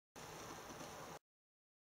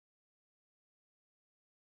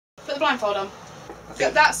blindfold on.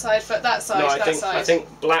 Get that side, foot that side, no, that side. I think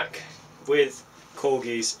black with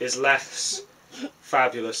corgis is less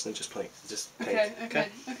fabulous than just pink. Okay,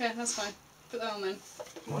 that's fine. Put that on then.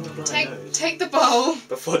 Take the bowl.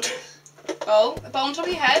 Before. Bowl on top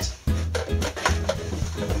of your head.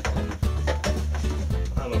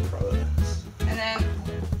 I'm a pro at this. And then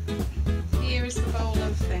here is the bowl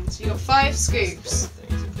of things. So you got 5 scoops.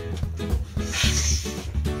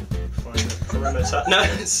 Find the perimeter. No,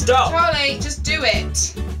 stop! Charlie, just do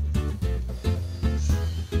it.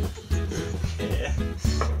 Yeah.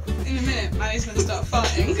 In a minute, Maddie's gonna start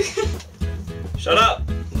fighting. Shut up!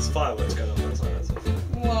 There's fireworks going on outside.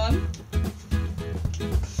 1.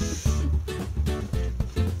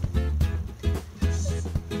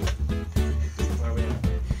 Where are we at?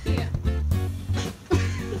 Yeah.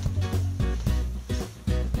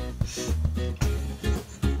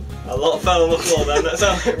 A lot fell on the floor then. That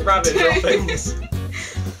sounds like rabbit droppings.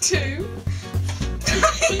 2.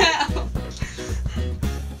 Yeah.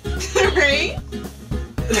 3.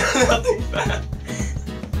 Nothing bad.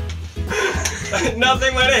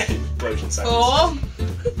 Nothing went in. 4.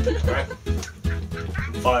 Right.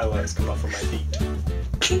 Fireworks come up from my feet.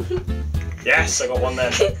 Yes, I got one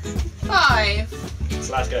then. 5.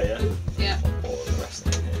 So let's go, yeah? Yeah. All of the rest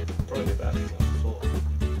of them in here. Probably better thing on the floor.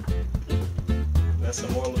 There's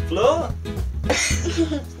some more on the floor.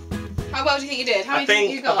 How well do you think you did? How many I do you think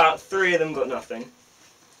think you got? about 3 of them got nothing.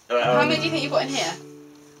 How many do you think you got in here?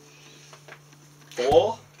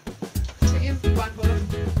 4? Take your blindfold off.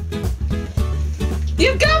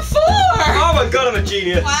 You've got 4! Oh my god, I'm a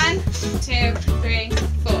genius! 1, 2, 3,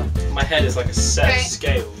 4. My head is like a set Okay. of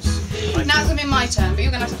scales. Now it's going to be my turn, but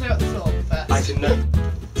you're going to have to clear up the floor first. I can know.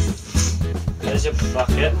 There's your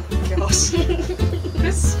bucket. God. A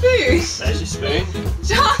spoon. There's your spoon.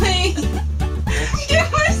 Charlie! Give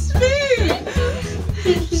my spoon!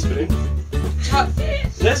 Spoon.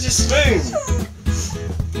 There's your spoon!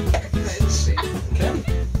 Okay.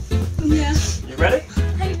 Yeah. You ready?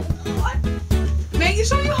 Make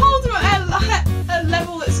sure you hold them at a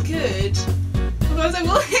level that's good. Otherwise I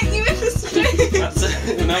will hit you with the spoon. That's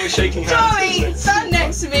it. Now we're shaking hands. Charlie, stand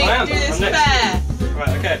next to me and do this fair.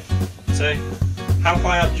 Right, okay. So, how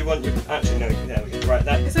high up do you want your... Actually, no, there we go. Right,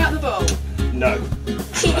 that... Is that the bowl? No.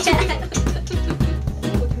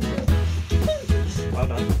 Well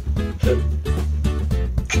done.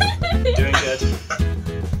 Doing good.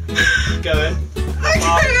 Go in.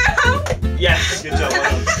 Yes, good job, well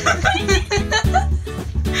done.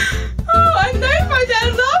 Oh, I know my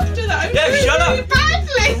dad after that. I'm doing Shut up! really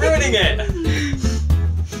badly. You're ruining it!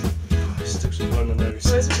 Oh, I stuck some blood on my nose.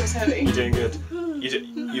 Where's it heavy? You're doing good.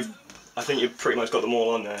 I think you've pretty much got them all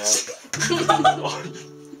on there now. I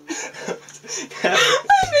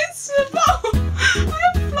missed the bowl. I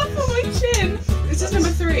have fluff on my chin. This is number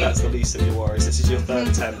 3. That's the least of your worries. This is your 3rd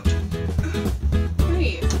attempt.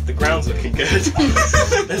 Wait. The ground's looking good.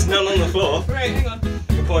 There's none on the floor. Right, hang on.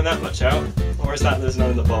 I can point that much out. Or is that there's none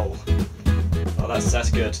in the bowl? Oh, that's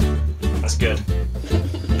good. That's good.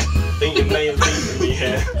 I think you may have beaten me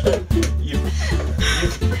here.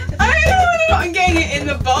 I don't know whether or not I'm getting it in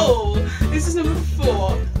the bowl. This is number 4.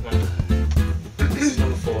 No. This is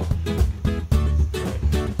number 4.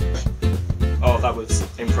 Oh, that was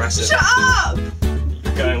impressive. Shut up!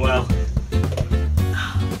 You're going well.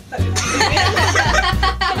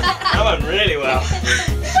 That went really well. I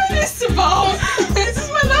missed the bowl. This is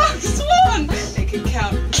my last one. It can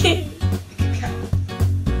count. It can count.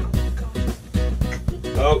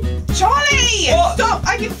 Oh. Charlie! What? Stop!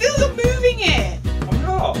 I can feel you moving it. I'm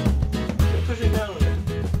not. You're pushing down on it.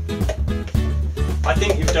 I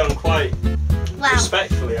think you've done quite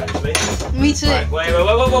respectfully, actually. Me too. Right, whoa.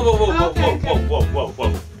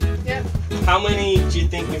 Yep. How many do you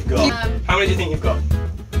think you've got? How many do you think you've got?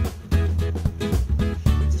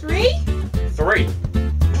 3? 3.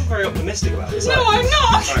 I'm very optimistic about this. No, I'm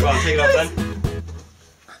not. Alright, well, take it off then.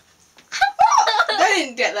 I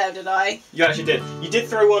didn't get there, did I? You actually did. You did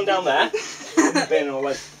throw one down there. Bin or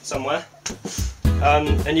like somewhere.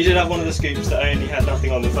 And you did have one of the scoops that only had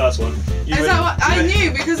nothing on the first one. Is that what I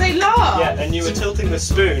knew because they laughed? Yeah, and you were tilting the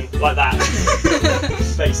spoon like that,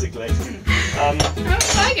 basically. How much did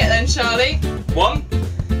I get then, Charlie? 1,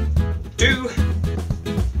 2,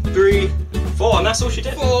 3, 4, and that's all she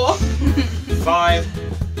did. 4. 5,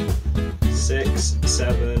 6,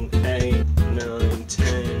 7, 8, 9,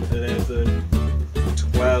 10, 11,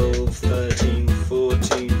 12, 13,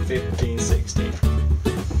 14, 15, 16.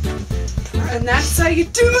 And that's how you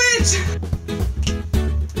do it!